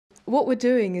What we're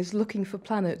doing is looking for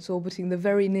planets orbiting the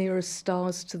very nearest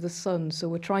stars to the Sun. So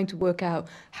we're trying to work out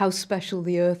how special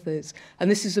the Earth is. And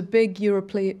this is a big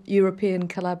European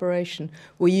collaboration.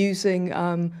 We're using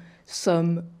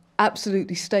some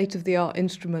absolutely state-of-the-art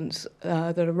instruments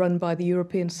that are run by the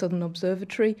European Southern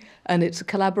Observatory. And it's a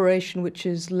collaboration which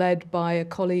is led by a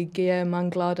colleague, Guillermo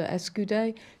Anglada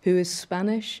Escudé, who is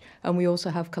Spanish. And we also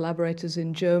have collaborators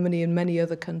in Germany and many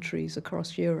other countries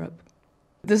across Europe.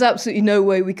 There's absolutely no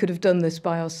way we could have done this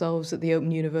by ourselves at the Open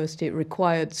University. It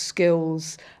required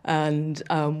skills and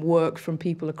work from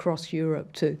people across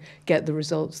Europe to get the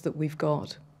results that we've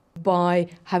got. By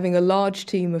having a large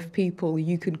team of people,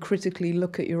 you can critically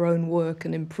look at your own work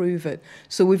and improve it.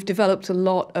 So we've developed a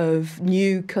lot of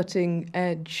new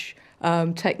cutting-edge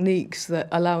techniques that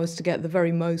allow us to get the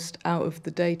very most out of the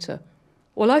data.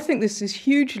 Well, I think this is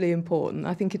hugely important.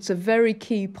 I think it's a very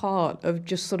key part of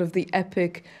just sort of the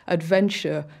epic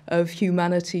adventure of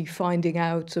humanity finding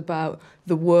out about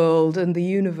the world and the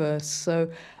universe. So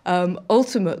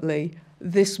ultimately,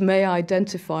 this may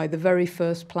identify the very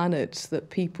first planets that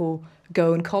people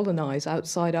go and colonize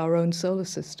outside our own solar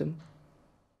system.